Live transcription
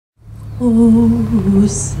At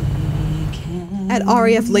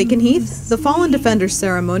RAF Lakenheath, the Fallen Defenders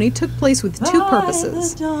ceremony took place with two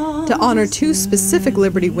purposes: to honor two specific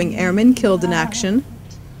Liberty Wing airmen killed in action,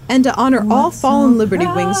 and to honor all fallen Liberty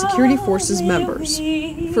Wing Security Forces members.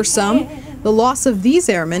 For some, the loss of these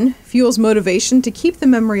airmen fuels motivation to keep the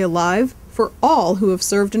memory alive for all who have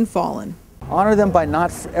served and fallen. Honor them by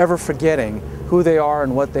not ever forgetting who they are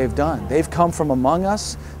and what they've done. They've come from among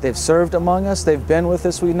us, they've served among us, they've been with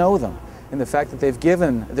us, we know them. And the fact that they've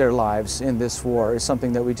given their lives in this war is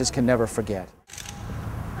something that we just can never forget.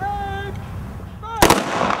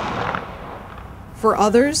 For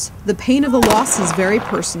others, the pain of the loss is very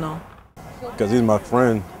personal. Because he's my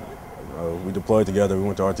friend. We deployed together, we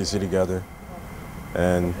went to RTC together,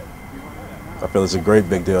 and I feel it's a great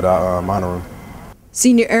big deal to honor him.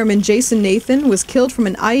 Senior Airman Jason Nathan was killed from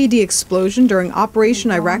an IED explosion during Operation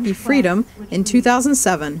Iraqi Freedom in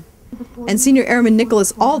 2007. And Senior Airman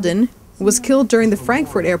Nicholas Alden was killed during the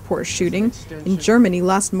Frankfurt airport shooting in Germany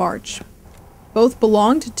last March. Both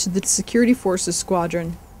belonged to the Security Forces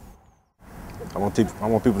Squadron. I want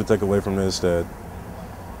people to take away from this that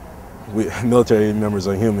we military members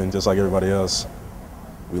are human just like everybody else.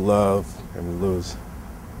 We love and we lose.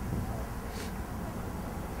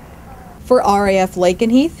 For RAF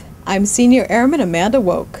Lakenheath, I'm Senior Airman Amanda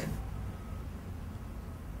Wowk.